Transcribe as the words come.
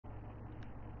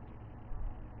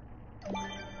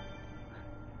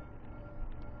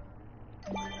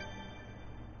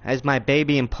As my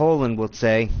baby in Poland would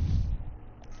say,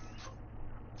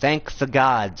 thank the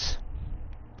gods.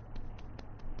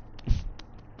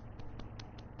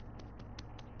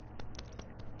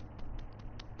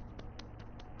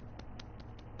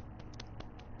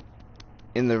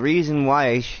 And the reason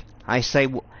why I say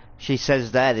she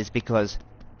says that is because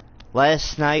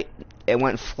last night it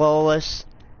went flawless,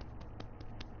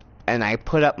 and I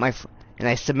put up my and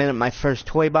I submitted my first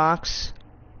toy box.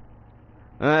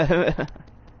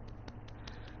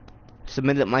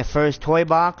 Submitted my first toy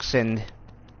box, and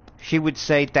she would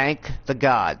say thank the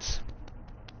gods,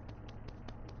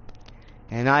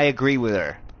 and I agree with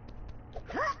her.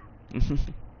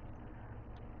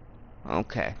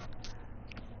 Okay.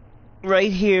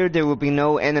 Right here, there will be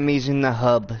no enemies in the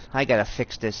hub. I gotta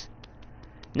fix this.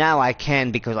 Now I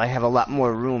can, because I have a lot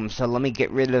more room, so let me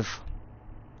get rid of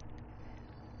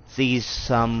these,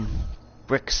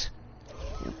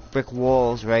 brick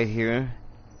walls right here.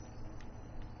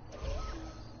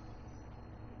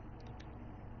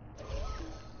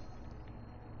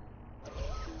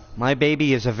 My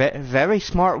baby is a very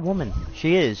smart woman.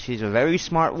 She is. She's a very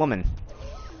smart woman.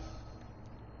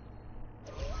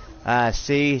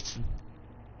 See?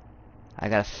 I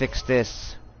gotta fix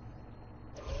this.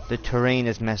 The terrain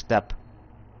is messed up.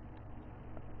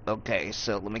 Okay,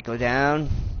 so let me go down.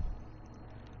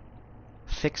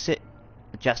 Fix it.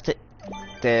 Adjust it.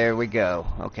 There we go.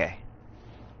 Okay.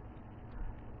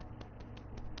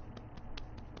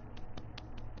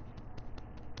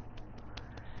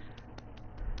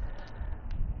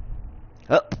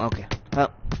 Oh, okay. Oh.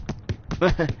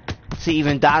 See,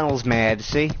 even Donald's mad,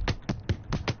 see?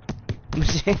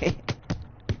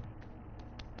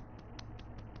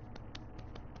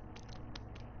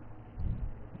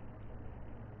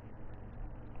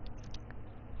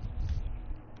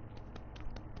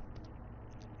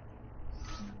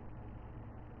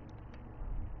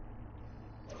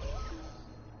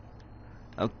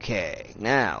 Okay,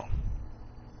 now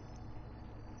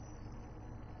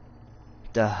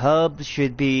the hub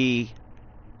should be,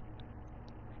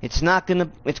 it's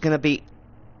gonna be,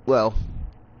 well,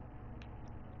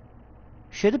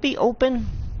 should it be open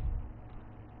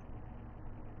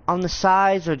on the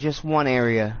sides or just one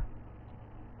area?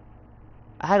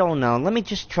 I don't know. Let me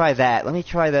just try that. Let me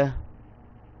try the,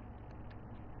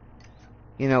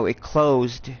 it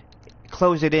closed.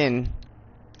 Close it in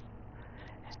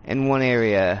one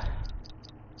area.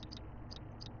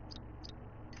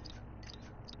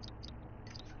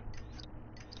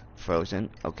 Frozen.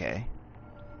 Okay.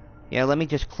 Yeah, let me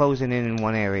just close it in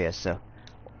one area, so,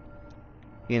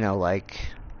 like,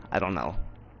 I don't know,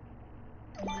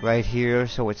 right here,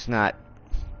 so it's not,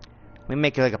 let me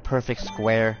make it like a perfect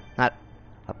square. Not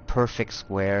a perfect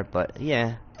square, but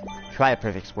yeah, try a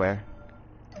perfect square.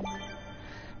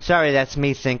 Sorry, that's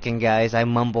me thinking, guys. I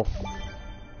mumble.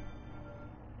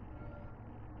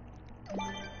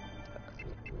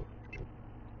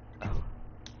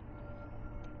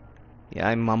 Yeah,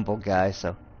 I mumble, guys,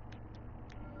 so.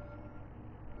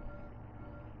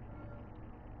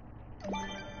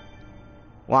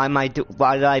 Why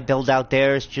did I build out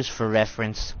there? It's just for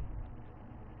reference.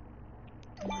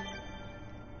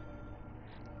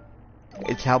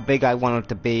 It's how big I want it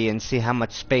to be and see how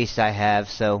much space I have,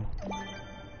 so.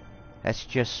 That's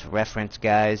just reference,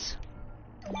 guys.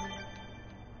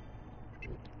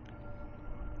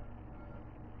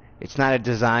 It's not a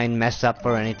design mess up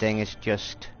or anything, it's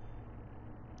just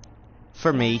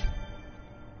for me.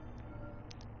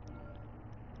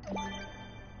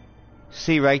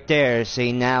 See right there,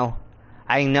 see, now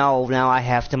I know now I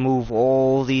have to move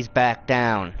all these back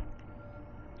down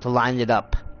to line it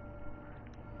up.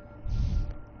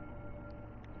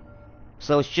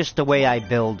 So it's just the way I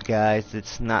build, guys.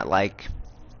 It's not like,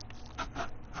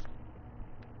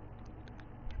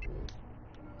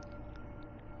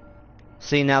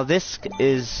 see, now this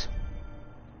is,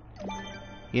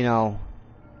 oh.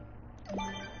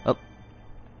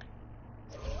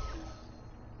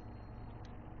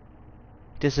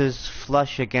 This is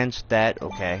flush against that,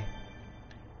 okay.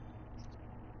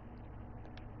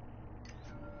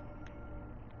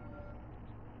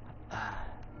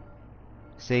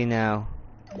 See now,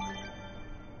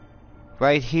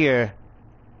 right here,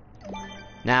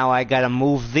 now I gotta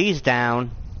move these down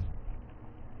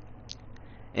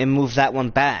and move that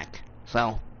one back.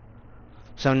 So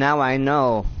now I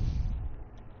know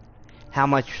how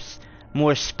much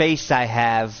more space I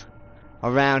have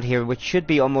around here, which should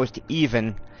be almost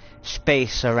even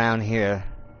space around here.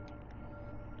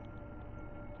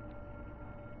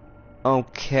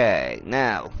 Okay,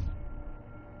 now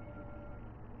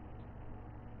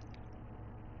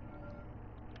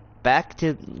back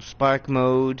to Spark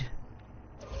mode.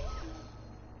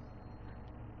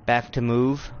 Back to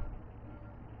move.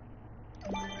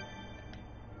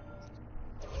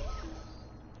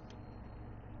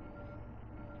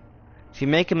 If you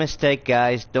make a mistake,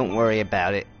 guys, don't worry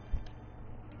about it.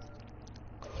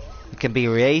 It can be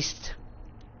erased,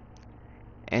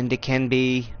 and it can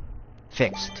be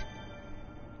fixed.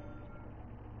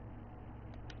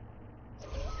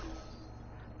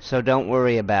 So don't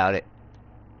worry about it.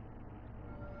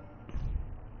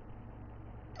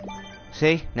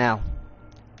 See?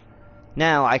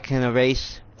 Now I can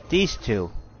erase these two.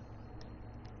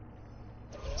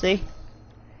 See?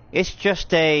 It's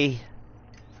just a...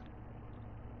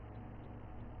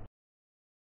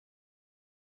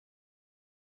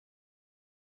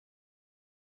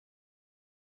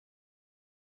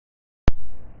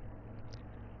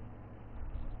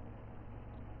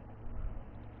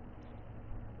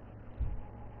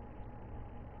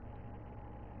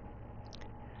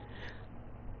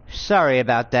 Sorry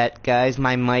about that, guys.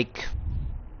 My mic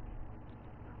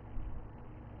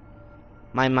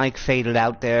faded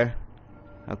out there.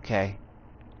 Okay.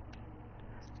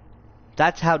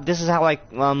 This is how I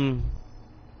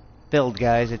build,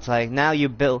 guys. It's like now you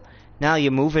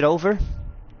move it over.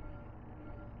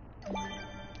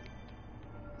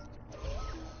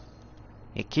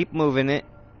 You keep moving it.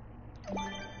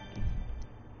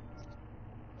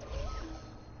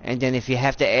 And then if you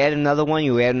have to add another one,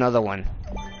 you add another one.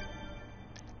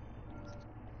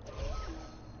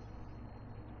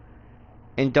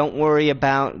 And don't worry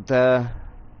about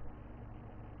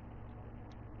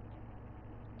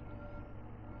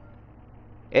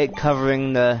it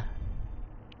covering the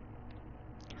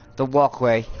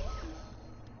walkway.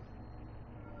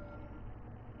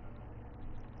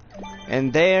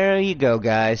 And there you go,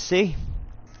 guys. See?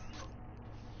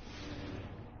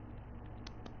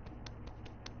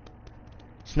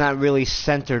 It's not really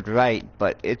centered right,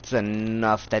 but it's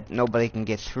enough that nobody can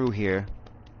get through here.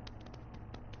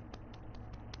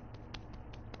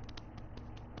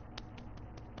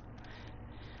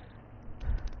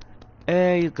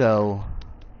 There you go.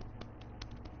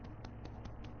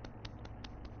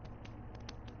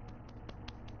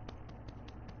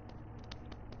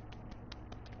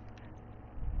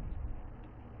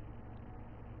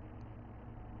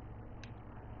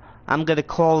 I'm gonna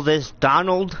call this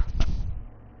Donald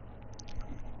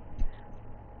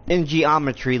in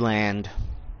Geometry Land.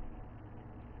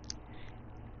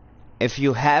 If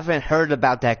you haven't heard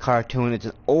about that cartoon, it's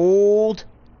an old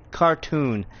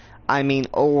cartoon. I mean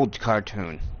old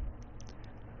cartoon.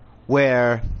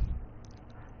 Where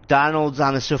Donald's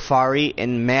on a safari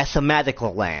in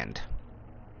Mathematical Land.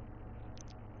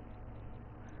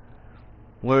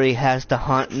 Where he has to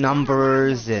hunt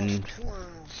numbers and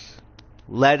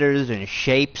letters and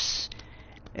shapes,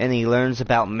 and he learns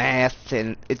about math,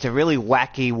 and it's a really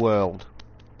wacky world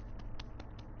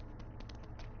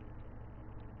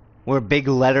where big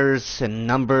letters and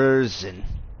numbers and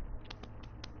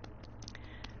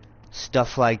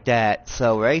stuff like that.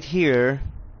 So right here,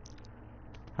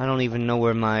 I don't even know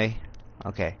where my...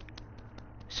 Okay,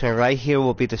 so right here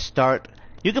will be the start.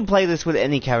 You can play this with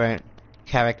any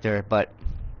character, but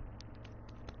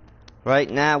right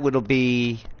now it'll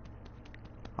be...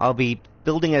 I'll be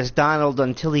building as Donald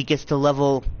until he gets to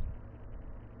level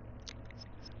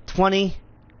 20.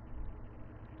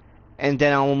 And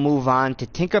then I'll move on to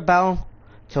Tinkerbell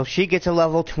till she gets to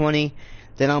level 20.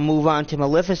 Then I'll move on to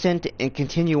Maleficent and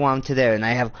continue on to there. And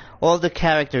I have all the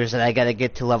characters that I gotta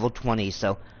get to level 20,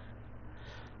 so...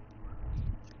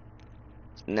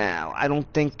 Now, I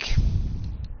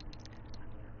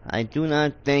do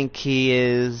not think he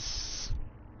is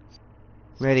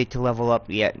ready to level up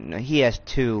yet. No, he has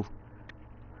 2.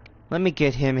 Let me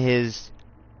get him his...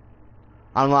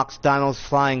 Unlocks Donald's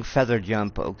Flying Feather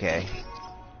Jump. Okay.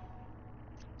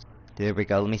 There we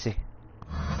go. Let me see.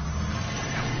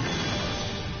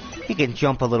 He can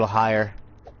jump a little higher.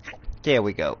 There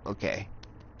we go. Okay.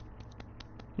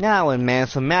 Now in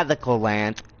Mathematical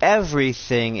Land,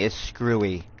 everything is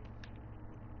screwy.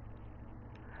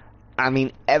 I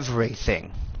mean,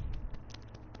 everything.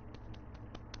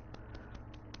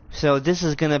 So this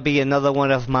is gonna be another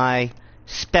one of my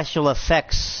special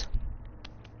effects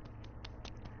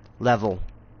level.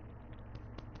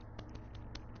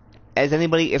 If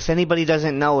anybody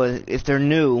doesn't know, if they're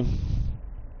new,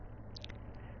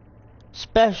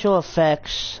 special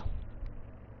effects,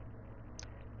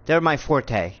 they're my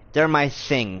forte. They're my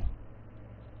thing.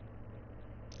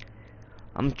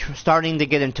 I'm starting to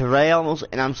get into rails,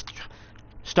 and I'm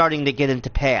starting to get into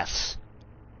paths.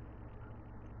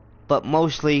 But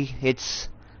mostly, it's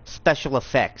special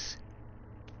effects.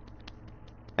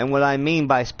 And what I mean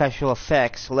by special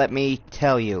effects, let me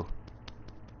tell you.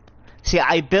 See,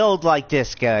 I build like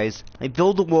this, guys. I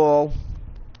build a wall,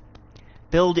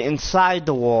 build inside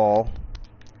the wall,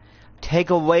 take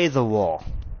away the wall.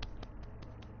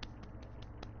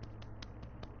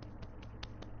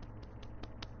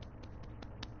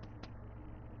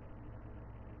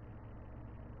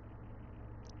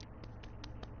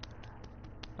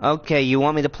 Okay, you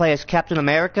want me to play as Captain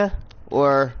America?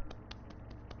 Or...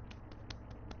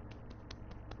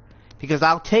 because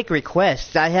I'll take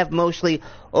requests. I have mostly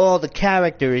all the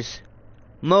characters.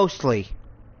 Mostly.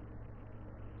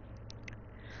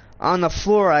 On the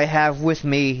floor I have with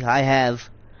me, I have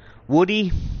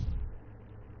Woody,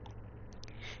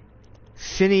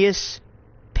 Phineas,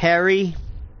 Perry,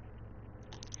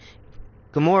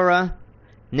 Gamora,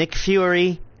 Nick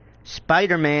Fury,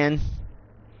 Spider-Man,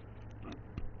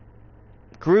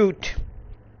 Groot,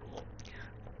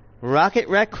 Rocket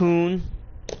Raccoon,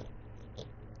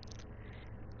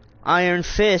 Iron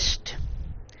Fist,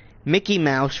 Mickey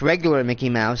Mouse, regular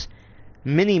Mickey Mouse,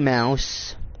 Minnie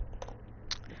Mouse,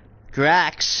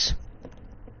 Drax,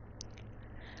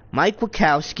 Mike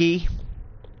Wachowski,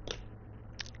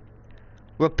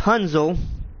 Rapunzel,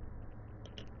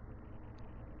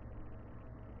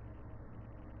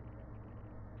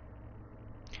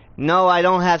 no, I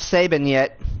don't have Sabin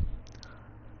yet.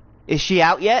 Is she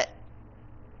out yet?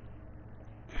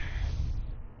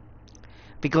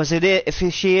 Because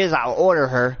if she is, I'll order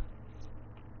her.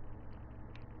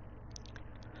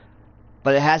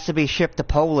 But it has to be shipped to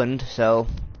Poland, so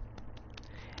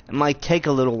it might take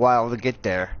a little while to get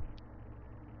there.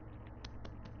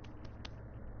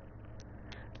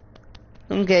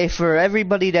 Okay, for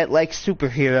everybody that likes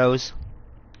superheroes,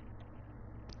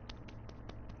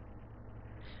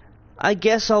 I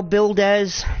guess I'll build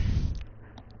as...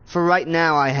 for right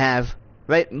now I have,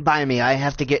 right by me, I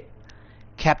have to get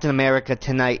Captain America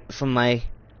tonight from my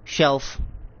shelf.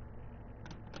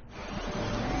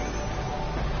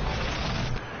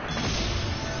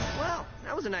 Well,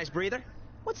 that was a nice breather.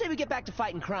 Let's say we get back to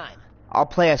fighting crime. I'll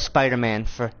play as Spider-Man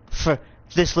for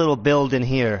this little build in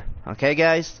here. Okay,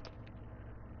 guys?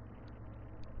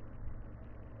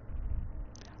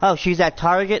 Oh, she's at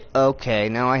Target? Okay,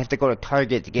 now I have to go to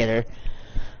Target to get her.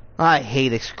 I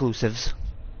hate exclusives.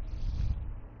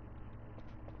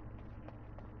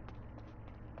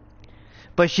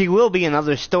 But she will be in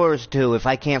other stores too if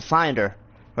I can't find her,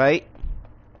 right?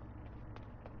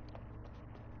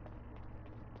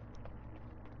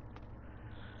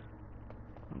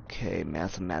 Okay,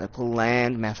 mathematical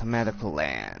land, mathematical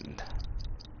land.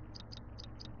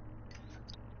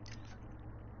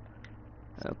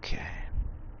 Okay.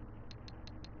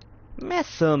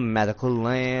 Mathematical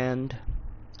land.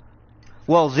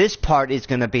 Well, this part is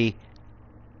gonna be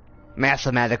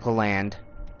mathematical land.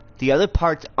 The other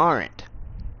parts aren't.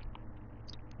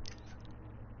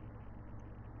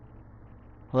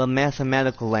 Well,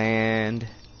 mathematical land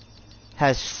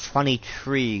has funny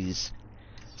trees.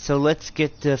 So let's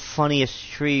get the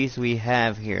funniest trees we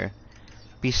have here.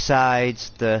 Besides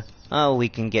the... oh, we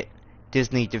can get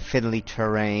Disney Infinity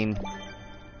Terrain.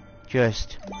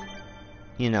 Just,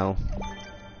 you know,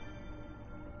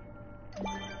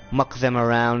 muck them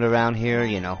around here,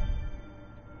 you know.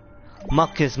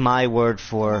 Muck is my word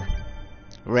for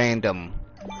random.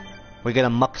 We're gonna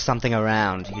muck something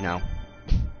around, you know.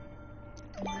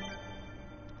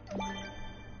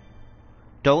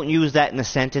 Don't use that in a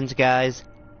sentence, guys.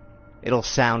 It'll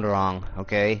sound wrong,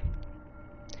 okay?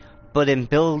 But in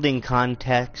building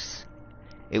context,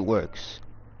 it works.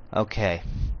 Okay.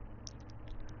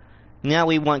 Now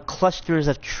we want clusters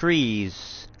of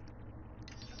trees.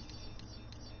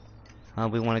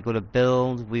 We want to go to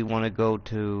build. We want to go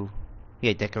to...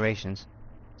 yeah, decorations.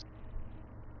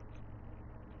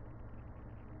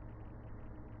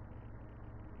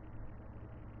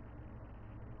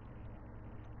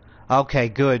 Okay,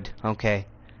 good. Okay.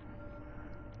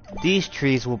 These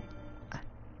trees will...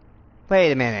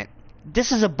 wait a minute.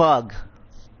 This is a bug,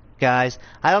 guys.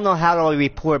 I don't know how to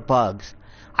report bugs.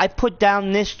 I put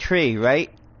down this tree, right?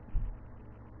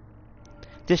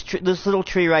 This little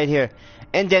tree right here.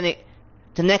 And then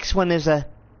the next one is a...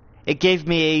 it gave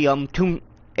me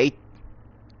a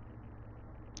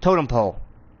totem pole.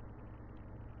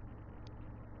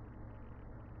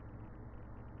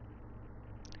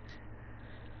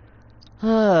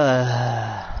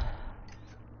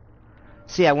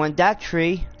 See, I want that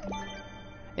tree,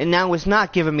 and now it's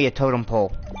not giving me a totem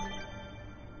pole.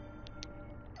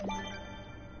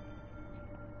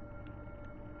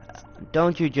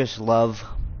 Don't you just love